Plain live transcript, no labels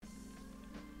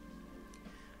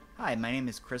Hi, my name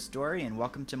is Chris Dory, and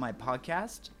welcome to my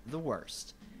podcast, The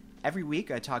Worst. Every week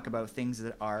I talk about things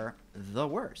that are the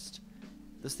worst.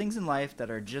 Those things in life that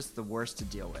are just the worst to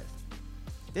deal with.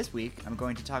 This week, I'm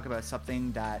going to talk about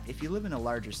something that, if you live in a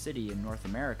larger city in North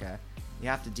America, you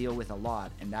have to deal with a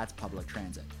lot, and that's public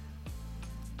transit.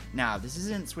 Now, this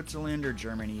isn't Switzerland or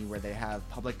Germany where they have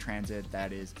public transit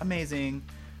that is amazing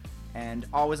and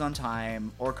always on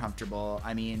time or comfortable.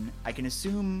 I mean, I can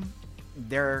assume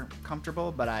they're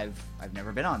comfortable, but I've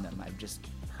never been on them. I've just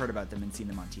heard about them and seen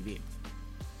them on TV.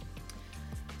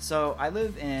 So I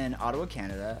live in Ottawa,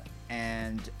 Canada,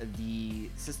 and the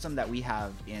system that we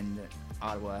have in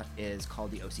Ottawa is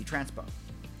called the OC Transpo.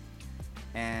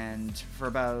 And for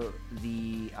about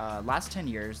the last 10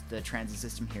 years, the transit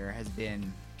system here has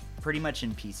been pretty much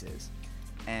in pieces,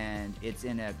 and it's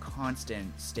in a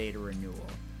constant state of renewal.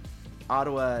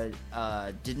 Ottawa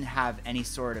didn't have any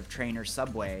sort of train or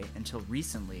subway until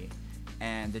recently,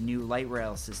 and the new light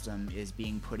rail system is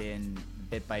being put in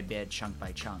bit by bit, chunk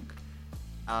by chunk.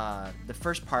 The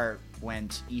first part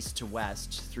went east to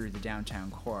west through the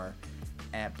downtown core,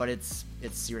 but it's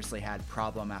seriously had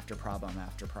problem after problem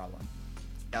after problem.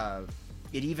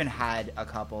 It even had a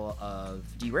couple of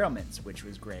derailments, which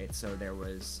was great, so there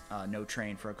was no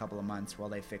train for a couple of months while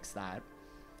they fixed that.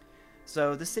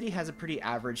 So the city has a pretty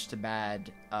average to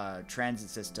bad transit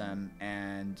system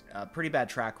and a pretty bad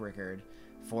track record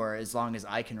for as long as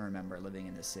I can remember living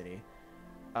in this city.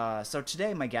 So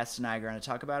today my guest and I are going to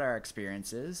talk about our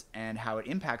experiences and how it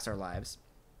impacts our lives.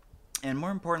 And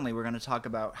more importantly, we're going to talk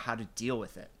about how to deal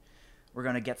with it. We're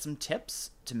going to get some tips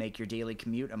to make your daily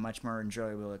commute a much more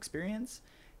enjoyable experience,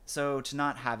 so to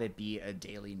not have it be a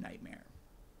daily nightmare.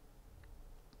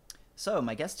 So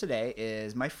my guest today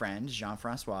is my friend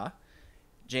Jean-Francois,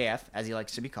 JF, as he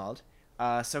likes to be called.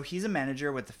 So he's a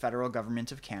manager with the federal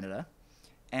government of Canada.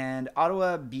 And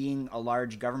Ottawa, being a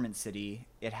large government city,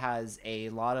 it has a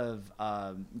lot of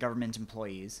government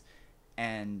employees.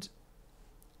 And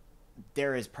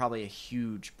there is probably a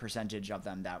huge percentage of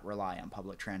them that rely on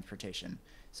public transportation.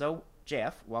 So,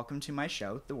 JF, welcome to my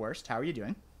show, The Worst. How are you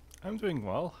doing? I'm doing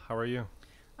well. How are you?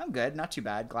 I'm good. Not too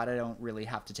bad. Glad I don't really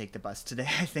have to take the bus today,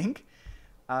 I think.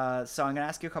 So I'm going to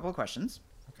ask you a couple of questions.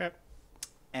 Okay.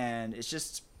 And it's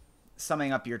just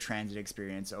summing up your transit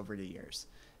experience over the years.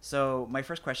 So my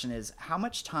first question is, how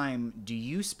much time do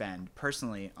you spend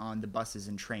personally on the buses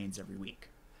and trains every week?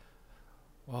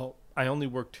 Well, I only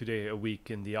work 2 days a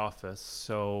week in the office,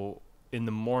 so in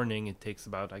the morning it takes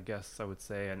about, I would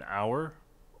say, an hour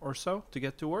or so to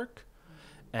get to work.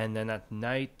 And then at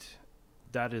night,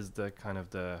 that is the kind of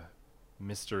the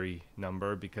mystery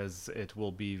number, because it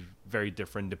will be very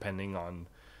different depending on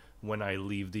when I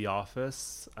leave the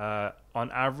office.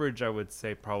 On average, I would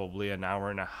say probably an hour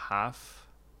and a half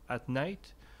at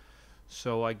night.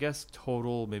 So I guess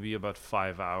total maybe about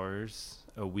 5 hours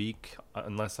a week,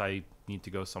 unless I need to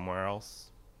go somewhere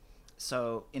else.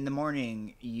 So in the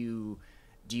morning,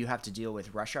 do you have to deal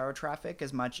with rush hour traffic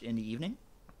as much in the evening?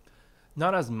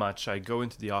 Not as much. I go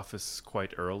into the office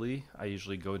quite early. I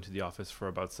usually go into the office for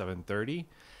about 7:30.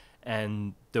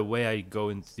 And the way I go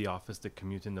into the office, the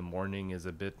commute in the morning is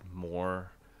a bit more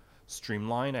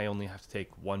streamlined. I only have to take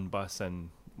one bus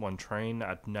and one train.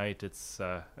 At night, it's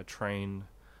a train,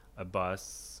 a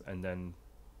bus, and then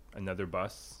another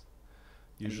bus,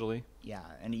 usually.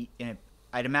 And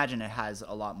I'd imagine it has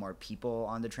a lot more people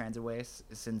on the transitways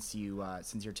since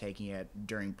you're taking it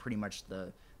during pretty much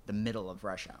the middle of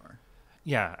rush hour.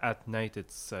 Yeah, at night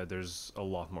there's a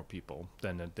lot more people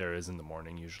than there is in the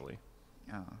morning usually.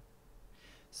 Oh.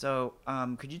 So,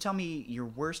 could you tell me your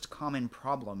worst common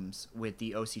problems with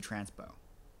the OC Transpo?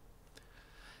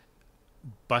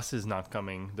 Buses not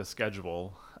coming, the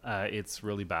schedule, it's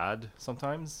really bad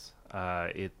sometimes.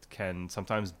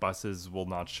 Sometimes buses will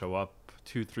not show up.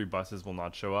 2-3 buses will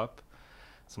not show up.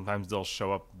 Sometimes they'll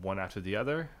show up one after the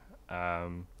other.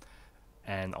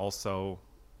 And also,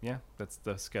 yeah, that's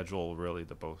the schedule really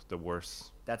the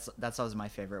worst. That's always my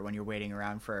favorite, when you're waiting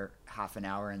around for half an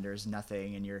hour and there's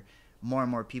nothing, and more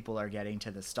and more people are getting to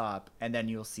the stop, and then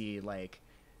you'll see like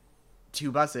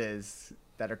 2 buses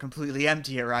that are completely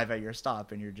empty arrive at your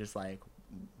stop, and you're just like,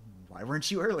 why weren't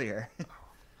you earlier?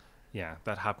 Yeah,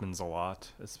 that happens a lot,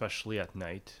 especially at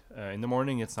night. In the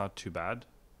morning, it's not too bad,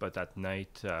 but at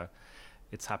night,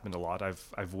 it's happened a lot.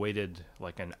 I've waited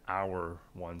like an hour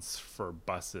once for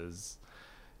buses.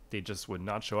 They just would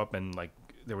not show up, and like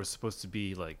there was supposed to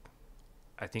be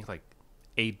I think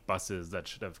 8 buses that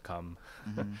should have come.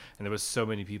 Mm-hmm. And there was so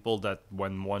many people that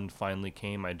when one finally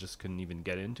came, I just couldn't even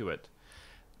get into it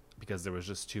because there was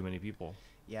just too many people.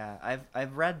 Yeah,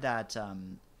 I've read that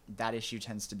that issue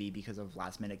tends to be because of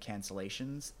last minute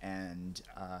cancellations and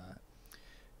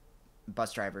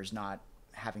bus drivers not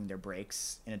having their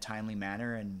breaks in a timely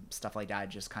manner, and stuff like that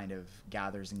just kind of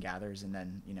gathers and gathers, and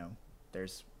then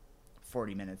there's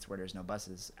 40 minutes where there's no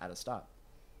buses at a stop.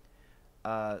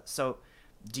 So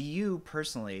do you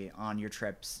personally on your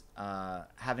trips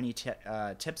have any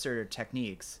tips or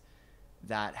techniques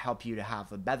that help you to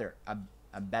have a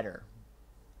better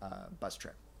bus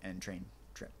trip and train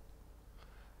trip?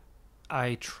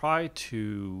 I try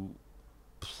to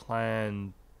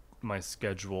plan my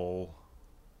schedule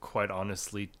quite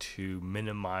honestly to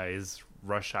minimize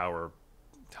rush hour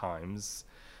times.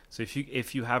 So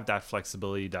if you have that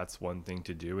flexibility, that's one thing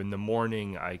to do. In the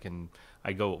morning, I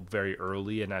go very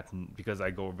early, and because I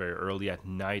go very early at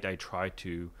night, I try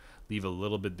to leave a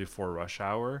little bit before rush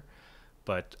hour.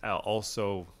 But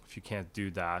also, if you can't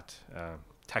do that,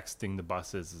 texting the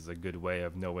buses is a good way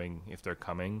of knowing if they're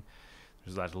coming.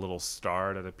 There's that little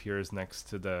star that appears next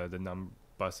to the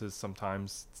buses.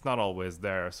 Sometimes it's not always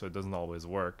there, so it doesn't always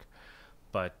work.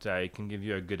 But it can give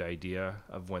you a good idea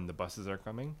of when the buses are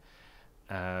coming.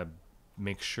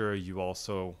 Make sure you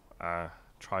also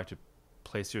try to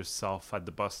place yourself at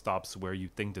the bus stops where you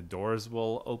think the doors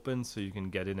will open so you can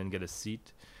get in and get a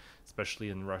seat, especially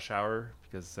in rush hour,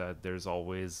 because there's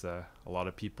always a lot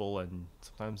of people and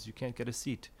sometimes you can't get a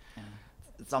seat. Yeah.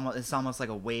 It's almost like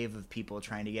a wave of people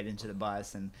trying to get into the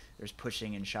bus, and there's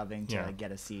pushing and shoving to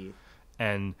get a seat.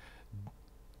 And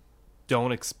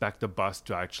don't expect the bus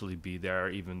to actually be there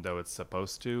even though it's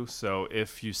supposed to. So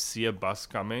if you see a bus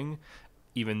coming,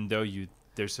 even though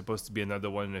there's supposed to be another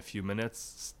one in a few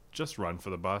minutes, just run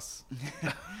for the bus.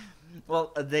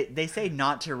 Well, they say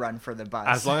not to run for the bus.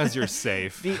 As long as you're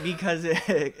safe. Because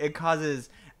it causes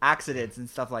accidents and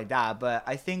stuff like that. But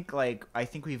I think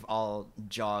we've all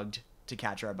jogged to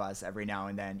catch our bus every now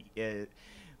and then.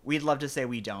 We'd love to say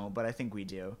we don't, but I think we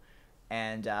do.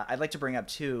 And I'd like to bring up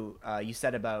too, you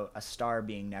said about a star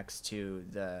being next to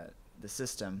the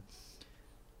system.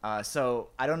 So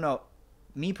I don't know.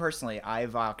 Me personally,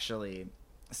 I've actually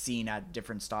seen at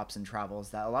different stops and travels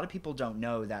that a lot of people don't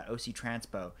know that OC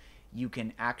Transpo, you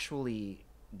can actually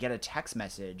get a text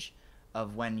message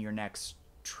of when your next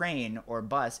train or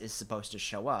bus is supposed to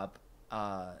show up.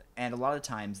 And a lot of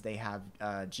times they have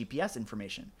GPS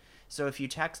information. So if you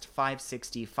text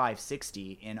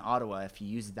 560 in Ottawa, if you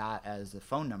use that as the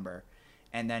phone number,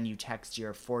 and then you text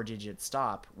your 4-digit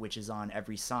stop, which is on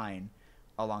every sign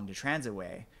along the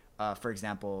transitway, for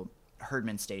example,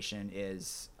 Herdman Station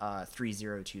is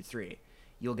 3023.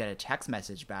 You'll get a text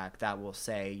message back that will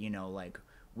say,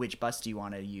 which bus do you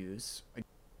want to use?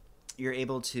 You're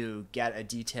able to get a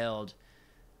detailed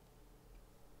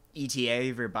ETA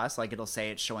of your bus, like it'll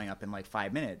say it's showing up in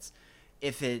 5 minutes.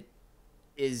 If it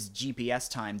is GPS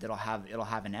timed, it'll have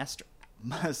an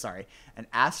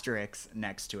asterisk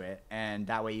next to it, and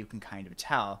that way you can kind of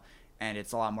tell, and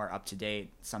it's a lot more up to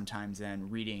date sometimes than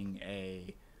reading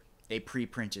a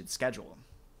pre-printed schedule.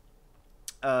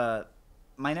 My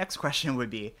next question would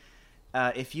be,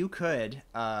 if you could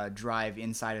drive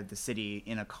inside of the city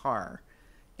in a car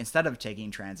instead of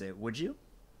taking transit, would you?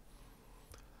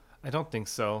 I don't think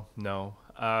so, no.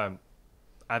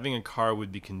 Having a car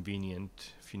would be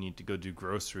convenient if you need to go do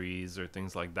groceries or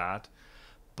things like that.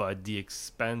 But the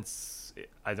expense,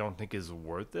 I don't think is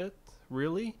worth it,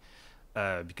 really.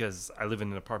 Because I live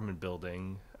in an apartment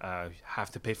building,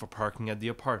 have to pay for parking at the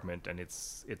apartment, and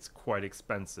it's quite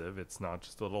expensive. It's not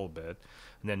just a little bit.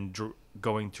 And then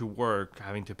going to work,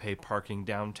 having to pay parking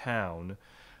downtown,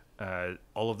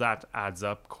 all of that adds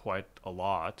up quite a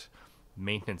lot.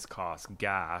 Maintenance costs,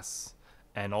 gas,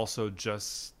 and also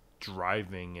just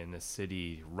driving in the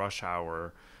city, rush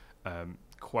hour.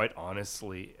 Quite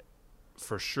honestly,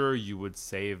 for sure you would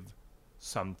save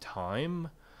some time,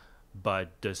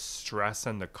 but the stress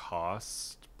and the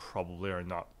cost probably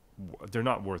they're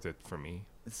not worth it for me.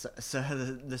 So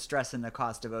the stress and the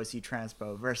cost of OC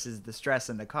Transpo versus the stress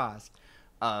and the cost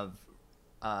of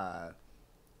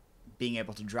being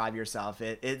able to drive yourself,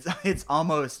 it's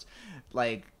almost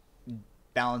like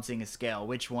balancing a scale.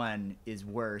 Which one is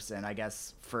worse? And I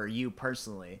guess for you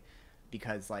personally,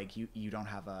 because you don't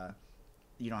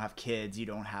have kids, you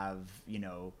don't have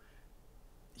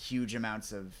huge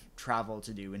amounts of travel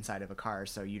to do inside of a car,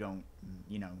 so you don't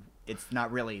it's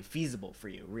not really feasible for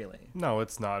you, really. No,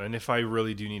 it's not. And if I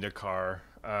really do need a car,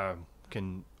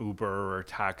 can Uber or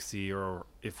taxi, or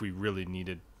if I really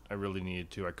needed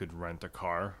to, I could rent a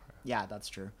car. Yeah, that's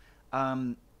true.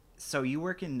 So you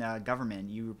work in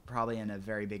government. You're probably in a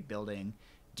very big building.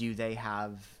 Do they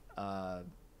have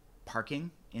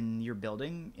parking in your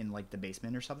building in the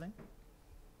basement or something?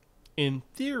 In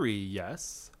theory,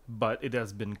 yes, but it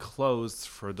has been closed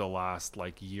for the last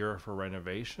year for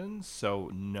renovation,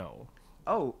 so no.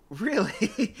 Oh,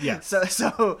 really? Yes.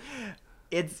 So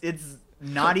it's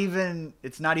not even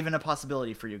a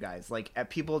possibility for you guys. Like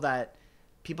people that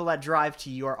drive to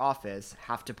your office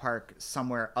have to park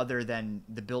somewhere other than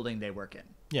the building they work in.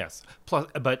 Yes. Plus,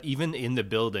 but even in the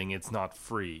building, it's not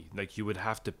free. Like you would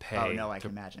have to pay. Oh no, I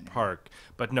can imagine. Park.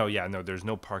 But no, there's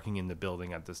no parking in the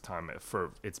building at this time.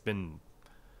 It's been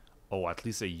at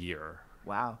least a year.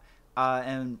 Wow.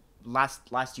 And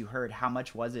last you heard, how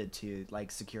much was it to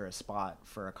secure a spot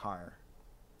for a car?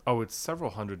 Oh, it's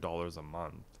several $100s a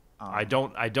month. Oh. I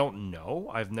don't know.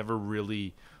 I've never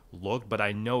really looked, but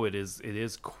I know it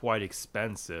is quite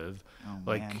expensive. Oh,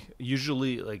 man.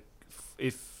 Usually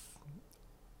if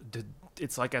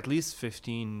it's at least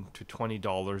 $15 to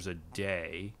 $20 a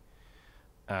day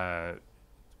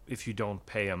if you don't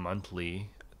pay a monthly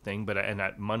thing, and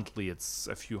at monthly it's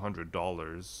a few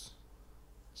 $100s.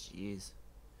 Jeez.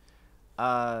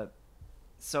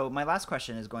 So my last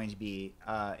question is going to be,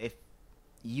 if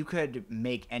you could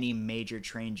make any major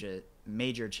changes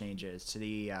to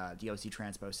the OC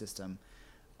Transpo system,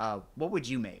 what would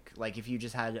you make? Like if you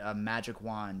just had a magic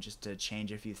wand just to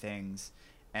change a few things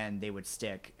and they would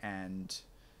stick, and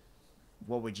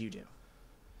what would you do?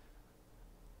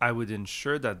 I would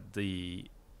ensure that the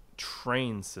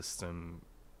train system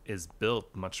is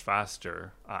built much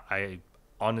faster. I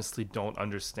honestly don't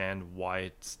understand why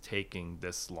it's taking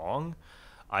this long.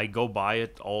 I go by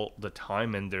it all the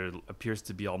time, and there appears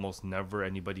to be almost never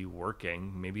anybody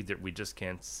working. Maybe that we just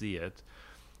can't see it,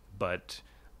 but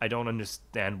I don't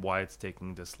understand why it's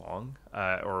taking this long,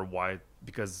 or why,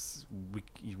 because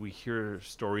we hear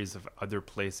stories of other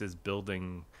places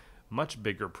building much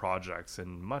bigger projects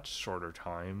in much shorter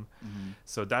time. Mm-hmm.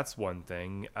 So that's one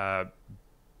thing,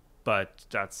 but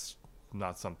that's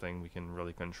not something we can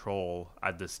really control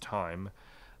at this time.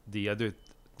 The other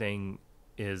thing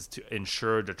is to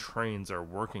ensure the trains are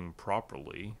working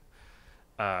properly,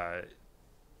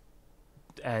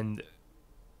 and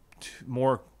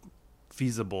more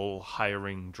feasible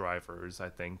hiring drivers, I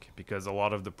think, because a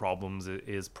lot of the problems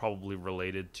is probably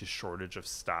related to shortage of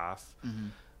staff.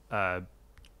 Mm-hmm.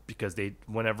 Because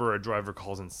whenever a driver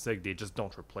calls in sick, they just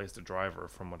don't replace the driver,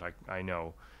 from what I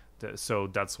know. So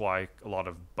that's why a lot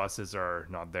of buses are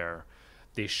not there.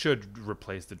 They should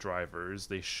replace the drivers.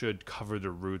 They should cover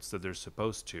the routes that they're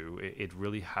supposed to. It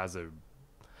really has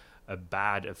a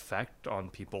bad effect on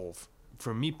people.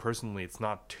 For me personally, it's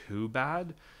not too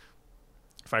bad.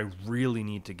 If I really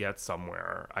need to get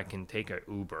somewhere, I can take an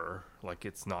Uber.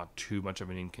 It's not too much of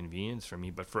an inconvenience for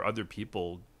me. But for other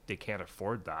people, they can't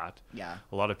afford that. Yeah.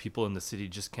 A lot of people in the city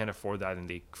just can't afford that, and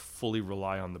they fully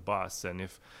rely on the bus. And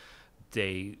if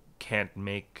they can't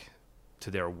make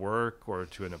to their work or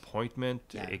to an appointment,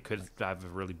 it could have a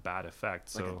really bad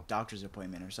effect. Like so a doctor's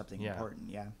appointment or something important.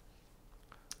 Yeah.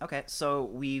 Okay, so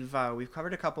we've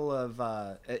covered a couple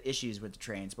of issues with the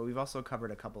trains, but we've also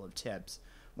covered a couple of tips.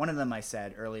 One of them I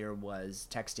said earlier was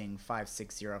texting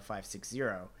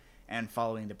 560560 and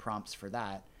following the prompts for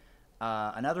that.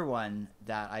 Another one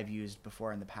that I've used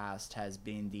before in the past has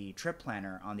been the trip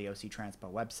planner on the OC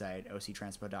Transpo website,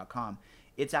 octranspo.com.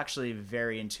 It's actually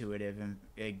very intuitive, and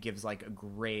it gives a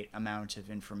great amount of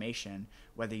information,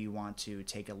 whether you want to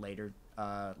take a later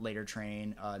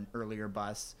train, an earlier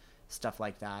bus, stuff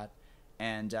like that.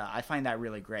 And I find that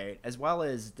really great, as well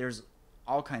as there's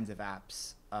all kinds of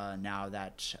apps now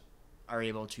that are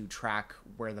able to track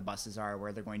where the buses are,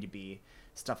 where they're going to be,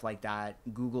 stuff like that.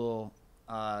 Google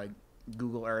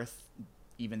Earth,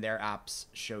 even their apps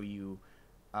show you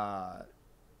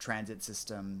transit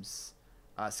systems,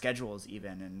 schedules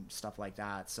even, and stuff like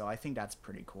that. So I think that's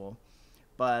pretty cool.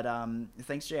 But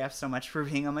thanks, JF, so much for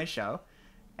being on my show.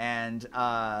 And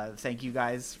thank you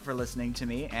guys for listening to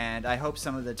me. And I hope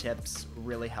some of the tips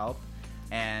really help.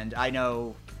 And I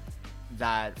know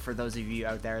that for those of you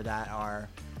out there that are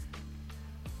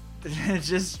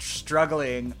just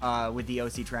struggling with the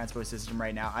OC Transpo system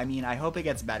right now, I mean, I hope it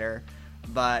gets better,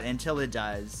 but until it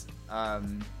does,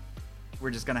 we're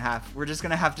just gonna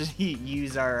have to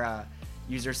use our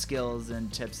skills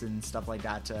and tips and stuff like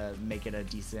that to make it a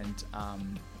decent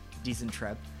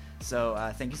trip.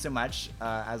 So thank you so much.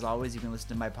 As always, you can listen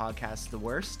to my podcast, The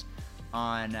Worst,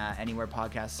 on anywhere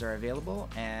podcasts are available.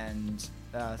 And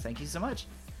thank you so much.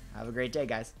 Have a great day,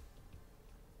 guys.